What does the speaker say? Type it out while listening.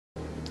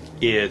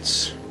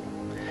It's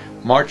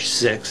March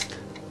 6th,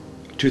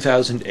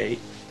 2008,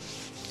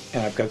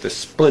 and I've got this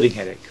splitting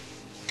headache.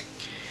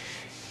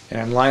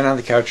 And I'm lying on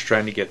the couch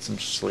trying to get some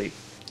sleep.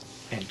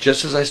 And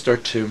just as I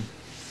start to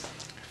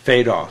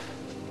fade off,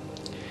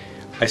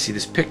 I see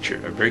this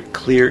picture, a very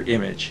clear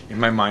image in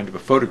my mind of a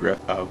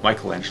photograph of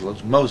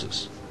Michelangelo's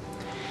Moses.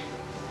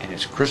 And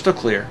it's crystal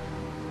clear,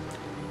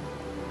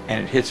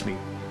 and it hits me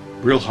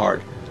real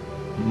hard.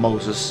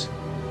 Moses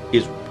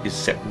is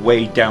set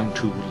way down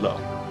too low.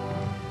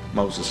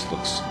 Moses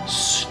looks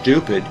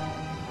stupid,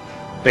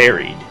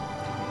 buried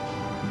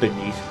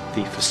beneath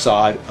the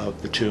facade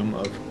of the tomb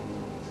of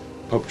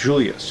Pope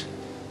Julius.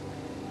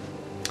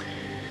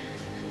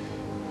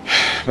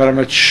 But I'm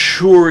not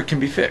sure it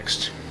can be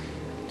fixed.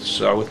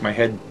 So with my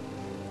head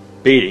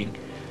beating,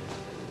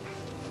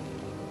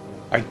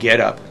 I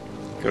get up,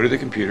 go to the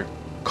computer,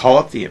 call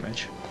up the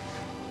image,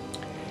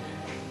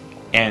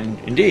 and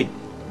indeed,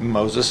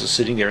 Moses is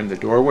sitting there in the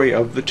doorway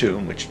of the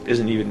tomb, which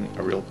isn't even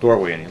a real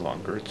doorway any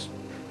longer. It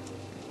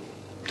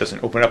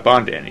doesn't open up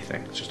onto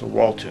anything. It's just a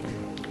wall tomb.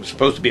 It was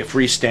supposed to be a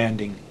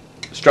freestanding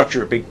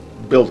structure, a big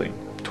building,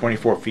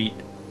 24 feet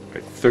by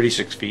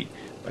 36 feet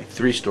by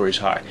 3 stories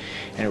high.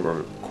 And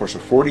over the course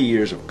of 40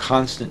 years of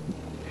constant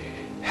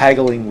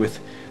haggling with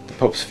the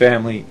Pope's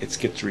family, it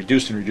gets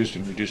reduced and reduced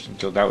and reduced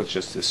until now it's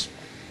just this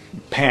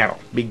panel,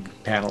 big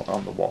panel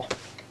on the wall.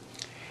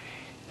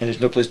 And there's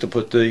no place to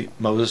put the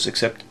Moses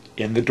except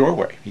in the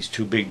doorway. He's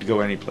too big to go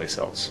anyplace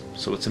else.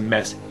 So it's a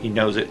mess. He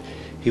knows it.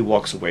 He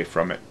walks away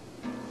from it.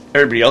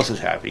 Everybody else is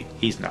happy.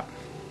 He's not.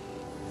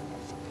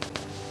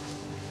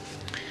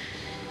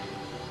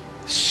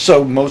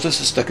 So Moses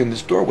is stuck in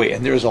this doorway,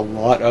 and there's a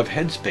lot of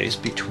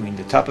headspace between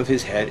the top of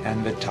his head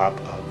and the top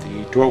of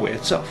the doorway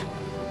itself.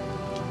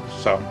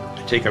 So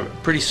I take a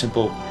pretty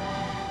simple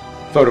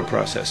photo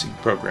processing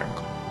program,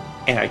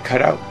 and I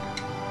cut out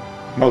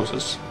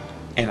Moses,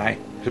 and I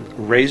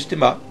raised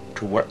him up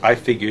to what I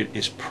figured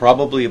is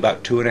probably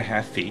about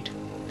 2.5 feet,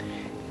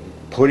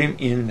 put him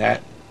in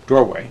that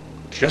doorway,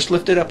 just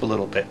lift it up a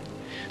little bit,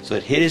 so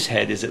that his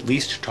head is at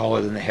least taller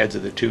than the heads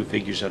of the 2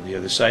 figures on the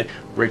other side,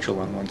 Rachel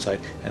on one side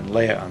and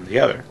Leah on the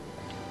other.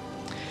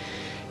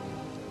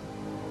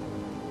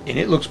 And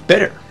it looks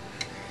better.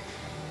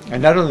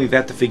 And not only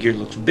that, the figure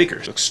looks bigger.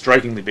 It looks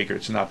strikingly bigger.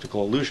 It's an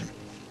optical illusion.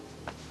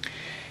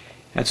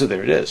 And so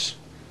there it is.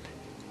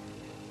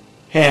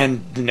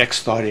 And the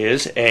next thought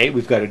is, A,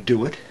 we've got to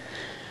do it,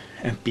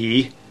 and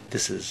B,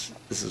 this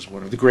is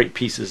one of the great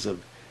pieces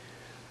of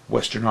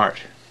Western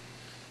art.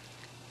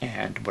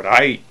 And what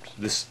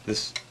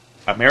this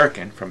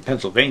American from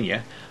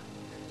Pennsylvania,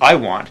 I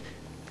want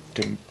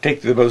to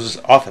take the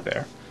Moses off of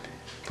there,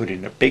 put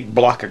in a big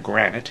block of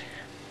granite,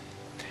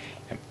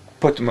 and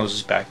put the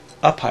Moses back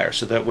up higher,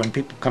 so that when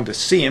people come to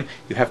see him,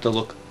 you have to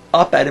look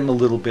up at him a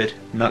little bit,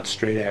 not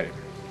straight at him.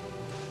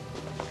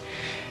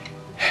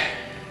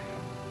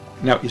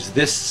 Now, is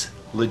this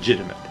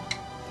legitimate?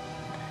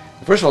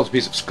 First of all, it's a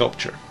piece of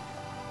sculpture.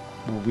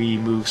 We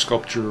move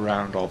sculpture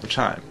around all the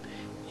time.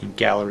 In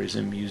galleries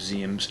and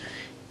museums,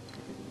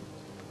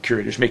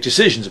 curators make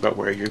decisions about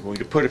where you're going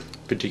to put a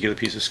particular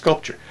piece of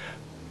sculpture.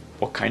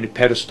 What kind of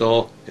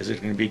pedestal? Is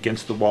it going to be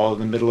against the wall in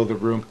the middle of the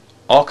room?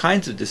 All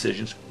kinds of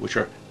decisions, which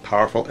are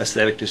powerful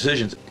aesthetic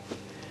decisions.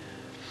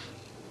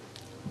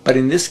 But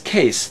in this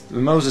case, the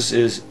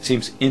Moses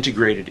seems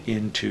integrated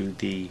into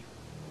the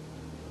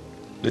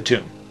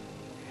tomb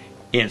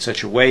in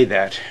such a way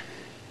that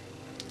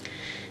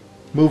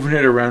moving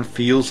it around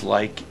feels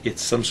like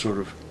it's some sort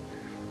of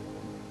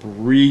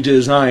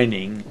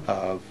redesigning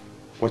of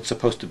what's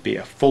supposed to be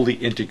a fully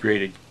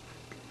integrated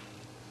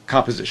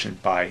composition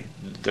by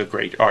the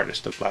great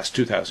artist of the last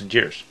 2,000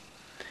 years.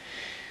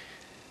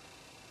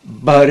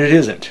 But it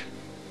isn't.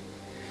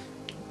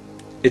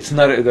 It's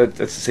not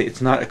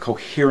it's not a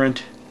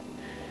coherent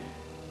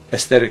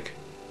aesthetic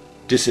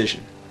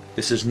decision.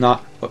 This is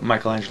not what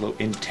Michelangelo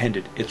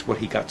intended. It's what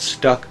he got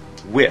stuck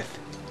with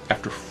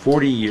after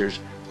 40 years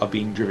of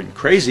being driven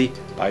crazy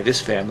by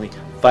this family.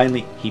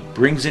 Finally, he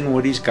brings in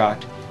what he's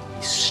got.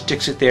 He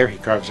sticks it there. He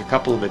carves a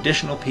couple of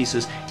additional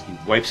pieces. He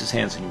wipes his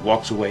hands and he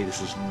walks away.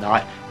 This is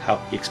not how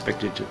he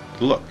expected to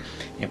look.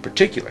 In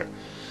particular,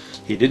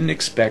 he didn't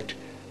expect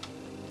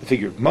the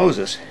figure of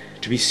Moses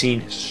to be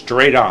seen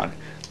straight on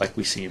like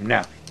we see him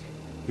now.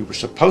 We were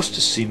supposed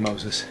to see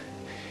Moses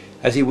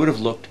as he would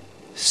have looked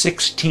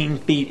 16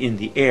 feet in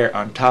the air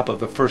on top of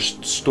the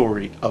first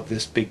story of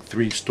this big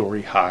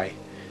 3-story high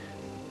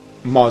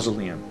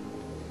mausoleum.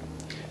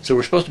 So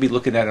we're supposed to be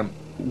looking at him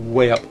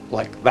way up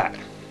like that.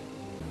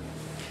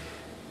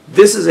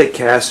 This is a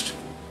cast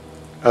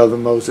of the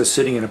Moses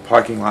sitting in a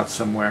parking lot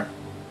somewhere.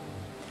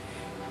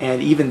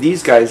 And even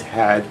these guys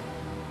had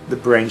the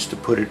brains to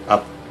put it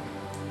up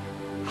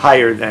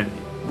higher than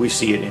we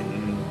see it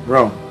in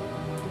Rome.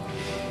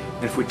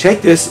 And if we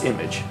take this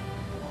image,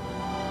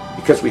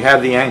 because we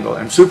have the angle,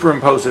 and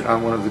superimpose it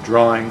on one of the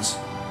drawings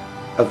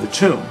of the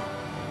tomb,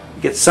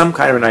 you get some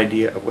kind of an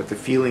idea of what the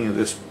feeling of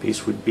this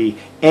piece would be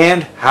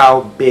and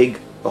how big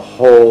the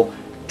whole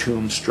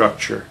tomb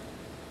structure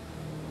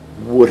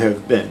would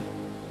have been.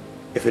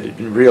 if it had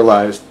been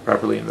realized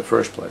properly in the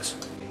first place.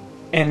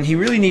 And he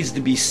really needs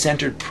to be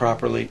centered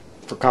properly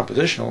for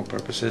compositional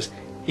purposes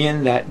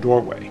in that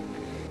doorway.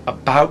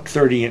 About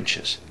 30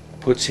 inches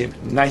puts him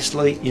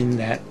nicely in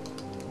that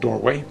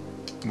doorway,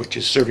 which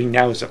is serving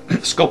now as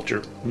a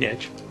sculptor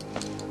niche.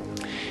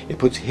 It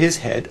puts his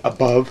head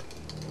above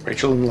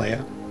Rachel and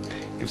Leah,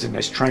 gives a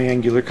nice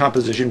triangular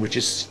composition, which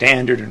is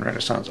standard in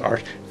Renaissance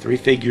art. 3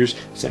 figures,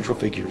 central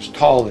figures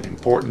tall and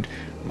important,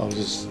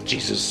 Moses,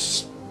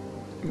 Jesus,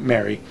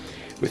 Mary,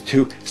 with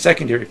 2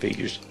 secondary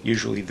figures,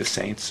 usually the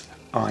saints,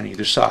 on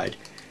either side,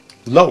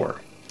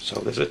 lower. So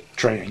there's a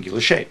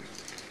triangular shape.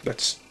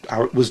 That's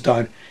how it was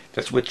done.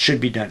 That's what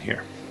should be done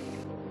here.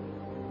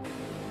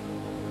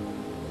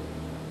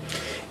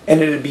 And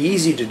it'd be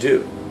easy to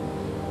do.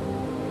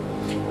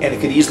 And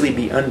it could easily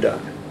be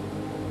undone.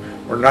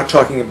 We're not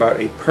talking about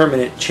a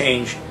permanent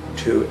change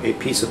to a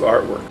piece of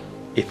artwork.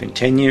 If in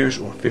 10 years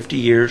or 50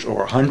 years or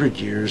 100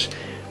 years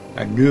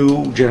a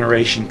new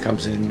generation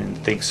comes in and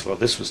thinks, well,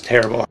 this was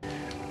terrible,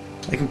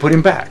 they can put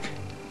him back.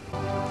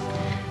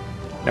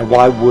 Now,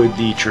 why would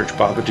the church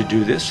bother to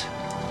do this?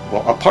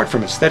 Well, apart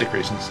from aesthetic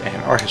reasons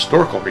and art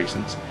historical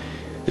reasons,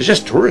 there's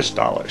just tourist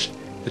dollars.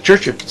 The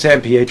church of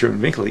San Pietro in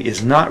Vincoli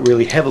is not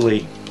really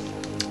heavily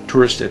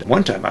touristed.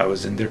 One time I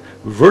was in there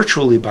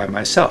virtually by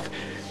myself.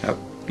 Now,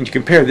 when you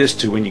compare this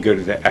to when you go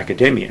to the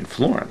Accademia in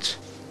Florence,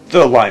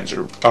 the lines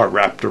are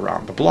wrapped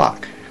around the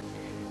block.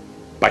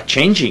 By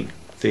changing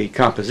the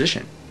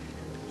composition,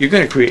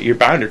 you're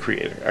bound to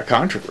create a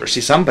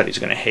controversy. Somebody's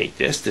going to hate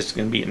this. This is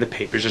going to be in the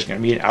papers. There's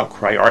going to be an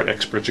outcry. Art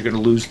experts are going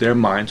to lose their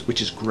minds,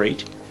 which is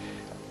great.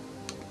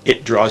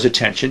 It draws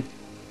attention.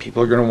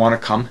 People are going to want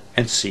to come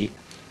and see.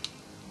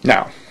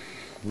 Now,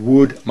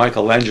 would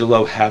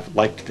Michelangelo have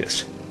liked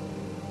this?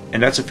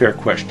 And that's a fair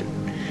question.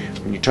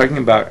 When you're talking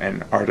about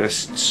an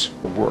artist's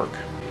work,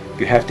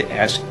 you have to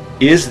ask,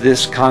 is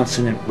this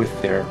consonant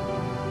with their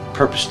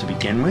purpose to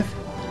begin with?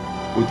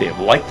 Would they have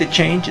liked the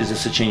change? Is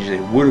this a change they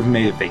would have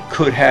made if they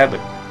could have,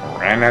 but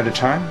ran out of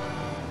time?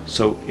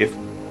 So if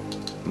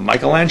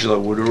Michelangelo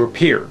were to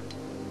appear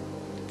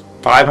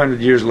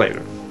 500 years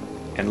later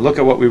and look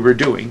at what we were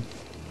doing,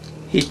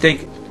 he'd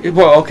think,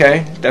 well,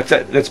 okay,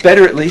 that's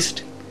better at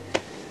least.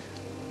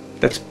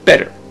 That's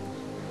better.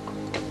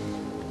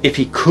 If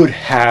he could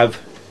have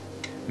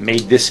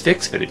made this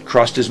fix, if it had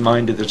crossed his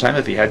mind at the time,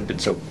 if he hadn't been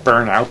so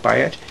burnt out by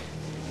it,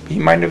 he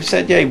might have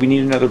said, yeah, we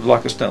need another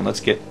block of stone. Let's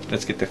get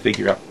the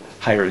figure up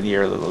higher in the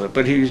air a little bit.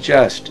 But he was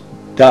just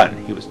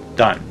done. He was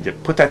done. You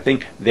put that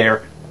thing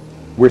there,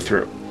 we're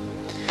through.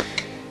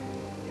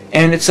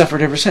 And it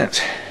suffered ever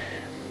since.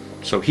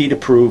 So he'd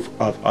approve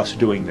of us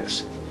doing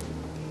this.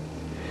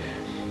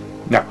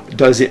 Now,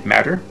 does it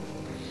matter?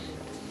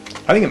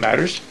 I think it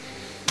matters.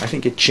 I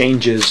think it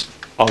changes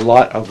a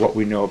lot of what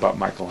we know about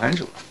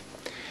Michelangelo.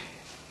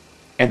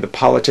 And the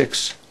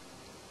politics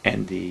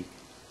and the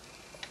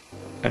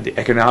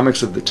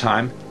economics of the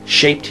time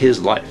shaped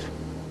his life.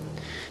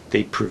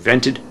 They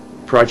prevented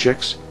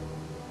projects,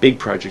 big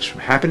projects,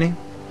 from happening.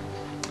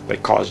 They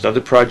caused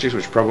other projects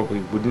which probably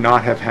would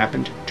not have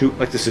happened,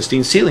 like the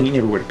Sistine ceiling. He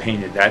never would have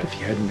painted that if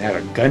he hadn't had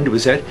a gun to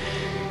his head.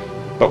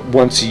 But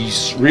once he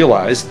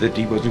realized that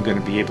he wasn't going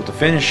to be able to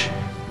finish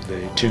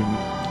the tomb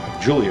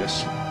of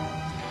Julius,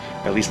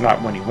 at least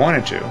not when he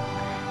wanted to,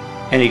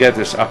 and he got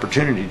this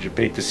opportunity to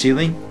paint the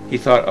ceiling, he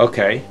thought,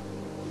 okay,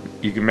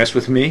 you can mess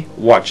with me,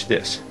 watch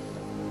this.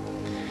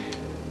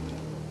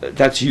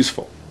 That's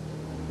useful.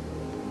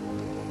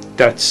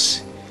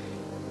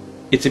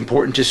 It's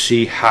important to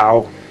see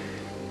how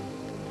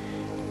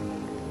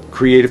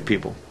creative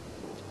people,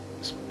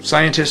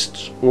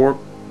 scientists or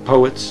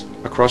poets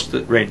across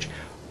the range,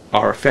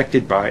 are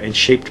affected by and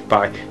shaped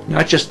by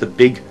not just the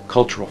big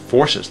cultural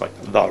forces like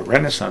the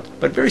Renaissance,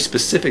 but very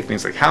specific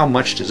things like how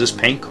much does this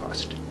paint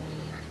cost?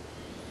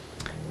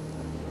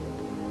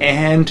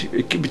 And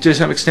to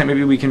some extent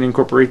maybe we can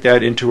incorporate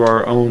that into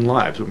our own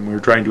lives when we're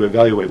trying to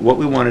evaluate what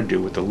we want to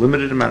do with the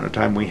limited amount of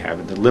time we have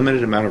and the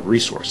limited amount of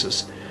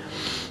resources.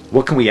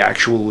 What can we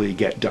actually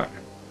get done?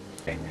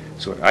 Okay.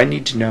 So what I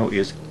need to know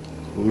is,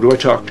 who do I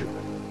talk to?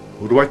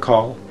 Who do I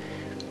call?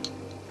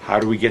 How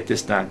do we get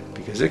this done?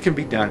 Because it can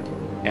be done,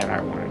 and I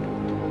want